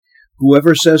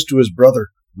Whoever says to his brother,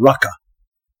 Raka,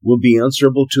 will be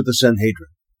answerable to the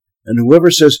Sanhedrin, and whoever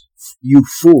says, you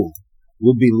fool,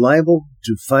 will be liable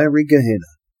to fiery Gehenna.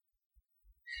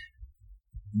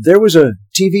 There was a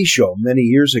TV show many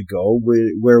years ago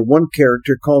where one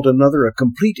character called another a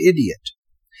complete idiot.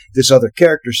 This other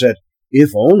character said, if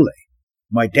only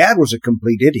my dad was a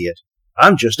complete idiot,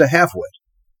 I'm just a halfwit.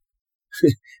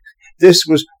 This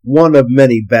was one of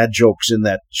many bad jokes in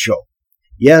that show.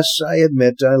 Yes, I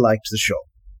admit I liked the show.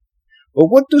 But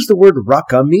what does the word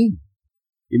Raka mean?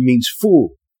 It means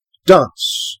fool,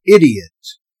 dunce, idiot.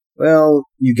 Well,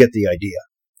 you get the idea.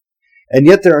 And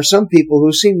yet there are some people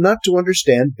who seem not to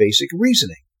understand basic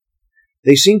reasoning.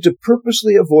 They seem to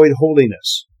purposely avoid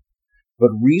holiness. But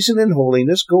reason and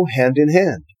holiness go hand in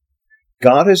hand.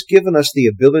 God has given us the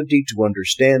ability to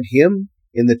understand Him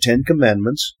in the Ten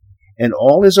Commandments and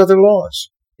all His other laws,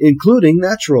 including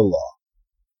natural law.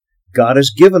 God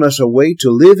has given us a way to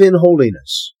live in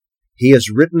holiness. He has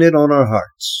written it on our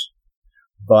hearts.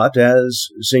 But, as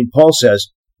St. Paul says,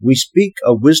 we speak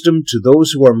a wisdom to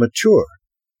those who are mature,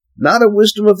 not a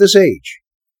wisdom of this age.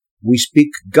 We speak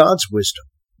God's wisdom,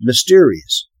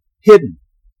 mysterious, hidden,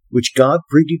 which God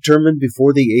predetermined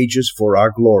before the ages for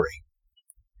our glory.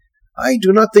 I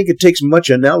do not think it takes much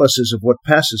analysis of what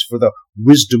passes for the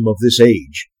wisdom of this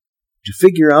age to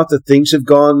figure out that things have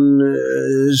gone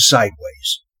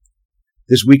sideways.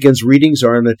 This weekend's readings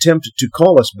are an attempt to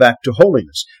call us back to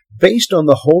holiness, based on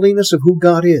the holiness of who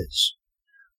God is.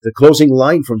 The closing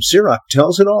line from Sirach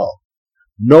tells it all.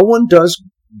 No one does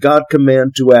God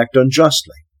command to act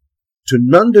unjustly. To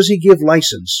none does He give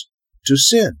license to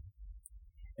sin.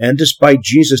 And despite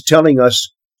Jesus telling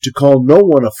us to call no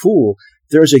one a fool,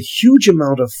 there is a huge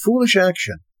amount of foolish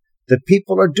action that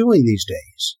people are doing these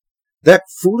days. That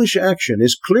foolish action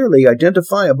is clearly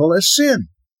identifiable as sin.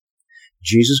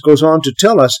 Jesus goes on to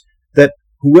tell us that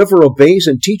whoever obeys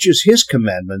and teaches His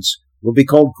commandments will be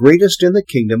called greatest in the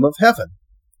kingdom of heaven.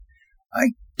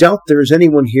 I doubt there is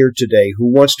anyone here today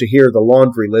who wants to hear the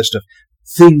laundry list of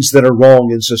things that are wrong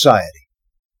in society.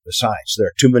 Besides, there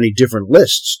are too many different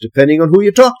lists depending on who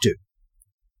you talk to.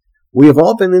 We have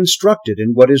all been instructed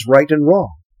in what is right and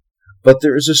wrong. But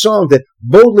there is a song that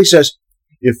boldly says,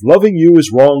 if loving you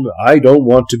is wrong, I don't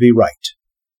want to be right.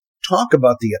 Talk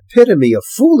about the epitome of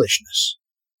foolishness.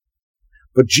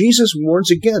 But Jesus warns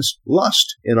against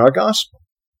lust in our gospel.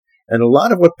 And a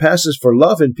lot of what passes for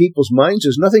love in people's minds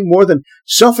is nothing more than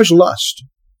selfish lust.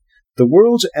 The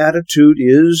world's attitude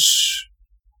is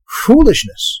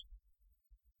foolishness.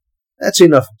 That's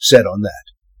enough said on that.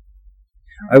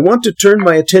 I want to turn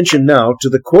my attention now to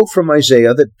the quote from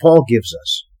Isaiah that Paul gives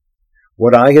us.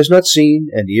 What eye has not seen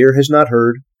and ear has not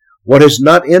heard, what has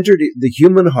not entered the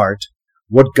human heart,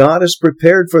 what God has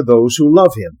prepared for those who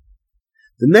love Him.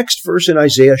 The next verse in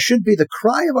Isaiah should be the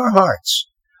cry of our hearts.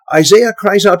 Isaiah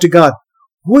cries out to God,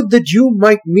 would that you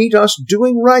might meet us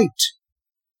doing right,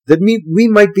 that we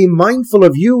might be mindful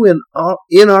of you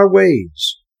in our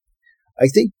ways. I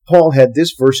think Paul had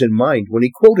this verse in mind when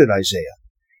he quoted Isaiah.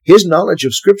 His knowledge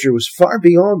of Scripture was far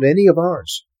beyond any of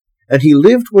ours, and he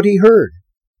lived what he heard.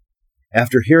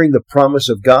 After hearing the promise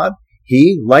of God,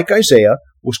 he, like Isaiah,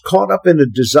 was caught up in a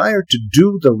desire to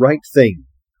do the right thing.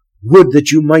 Would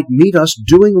that you might meet us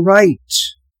doing right.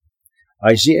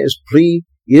 Isaiah's plea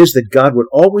is that God would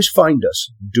always find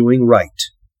us doing right.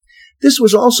 This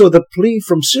was also the plea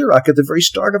from Sirach at the very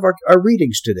start of our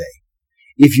readings today.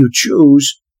 If you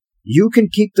choose, you can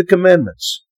keep the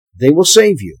commandments. They will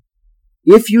save you.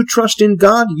 If you trust in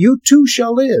God, you too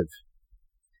shall live.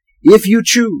 If you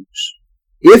choose,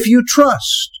 if you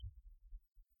trust.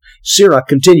 Sirach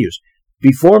continues,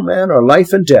 before man are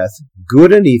life and death,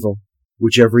 good and evil,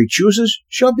 whichever he chooses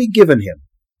shall be given him.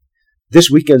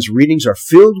 This weekend's readings are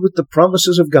filled with the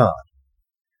promises of God.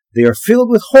 They are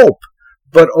filled with hope,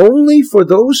 but only for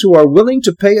those who are willing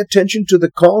to pay attention to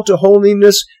the call to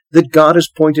holiness that God has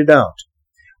pointed out.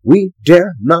 We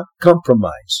dare not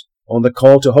compromise on the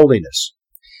call to holiness.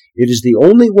 It is the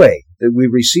only way that we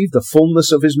receive the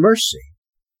fullness of His mercy.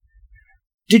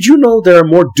 Did you know there are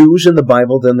more do's in the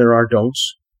Bible than there are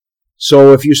don'ts?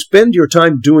 So if you spend your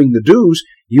time doing the do's,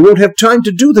 you won't have time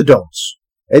to do the don'ts.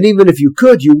 And even if you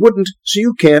could, you wouldn't, so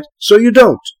you can't, so you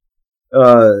don't.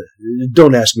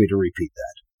 Don't ask me to repeat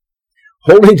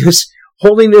that.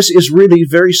 Holiness is really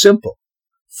very simple.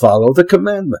 Follow the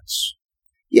commandments.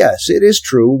 Yes, it is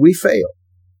true, we fail.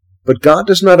 But God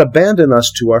does not abandon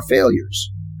us to our failures.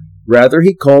 Rather,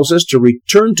 He calls us to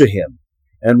return to Him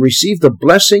and receive the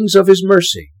blessings of His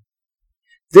mercy.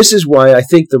 This is why I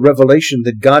think the revelation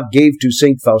that God gave to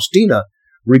St. Faustina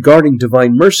regarding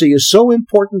divine mercy is so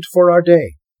important for our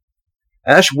day.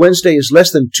 Ash Wednesday is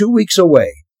less than 2 weeks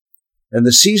away. And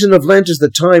the season of Lent is the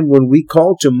time when we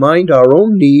call to mind our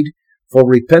own need for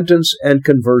repentance and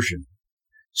conversion.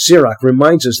 Sirach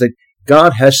reminds us that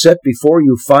God has set before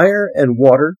you fire and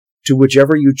water, to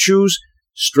whichever you choose,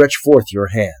 stretch forth your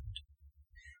hand.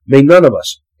 May none of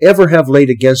us ever have laid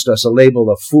against us a label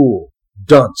of fool,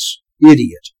 dunce,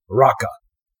 idiot, raka,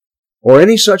 or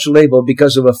any such label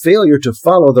because of a failure to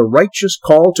follow the righteous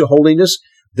call to holiness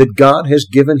that God has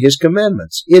given in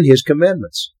His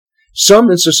commandments.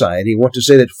 Some in society want to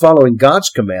say that following God's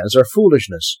commands are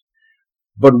foolishness,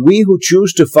 but we who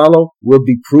choose to follow will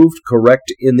be proved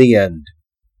correct in the end.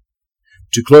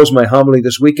 To close my homily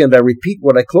this weekend, I repeat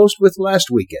what I closed with last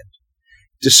weekend.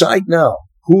 Decide now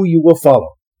who you will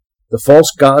follow, the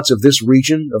false gods of this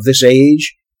region, of this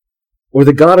age, or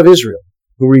the God of Israel,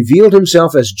 who revealed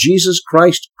Himself as Jesus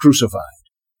Christ crucified.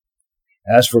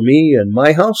 As for me and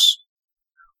my house,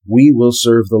 we will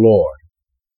serve the Lord.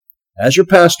 As your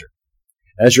pastor,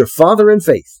 as your father in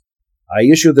faith, I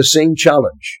issue the same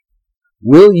challenge.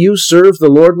 Will you serve the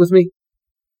Lord with me?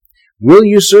 Will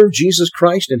you serve Jesus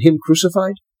Christ and Him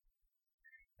crucified?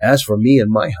 As for me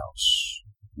and my house,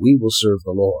 we will serve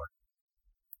the Lord.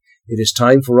 It is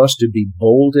time for us to be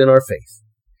bold in our faith.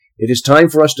 It is time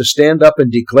for us to stand up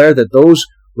and declare that those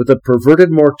with a perverted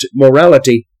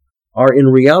morality are in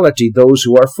reality those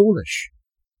who are foolish.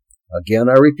 Again,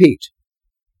 I repeat,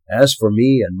 as for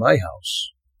me and my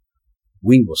house,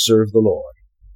 we will serve the Lord.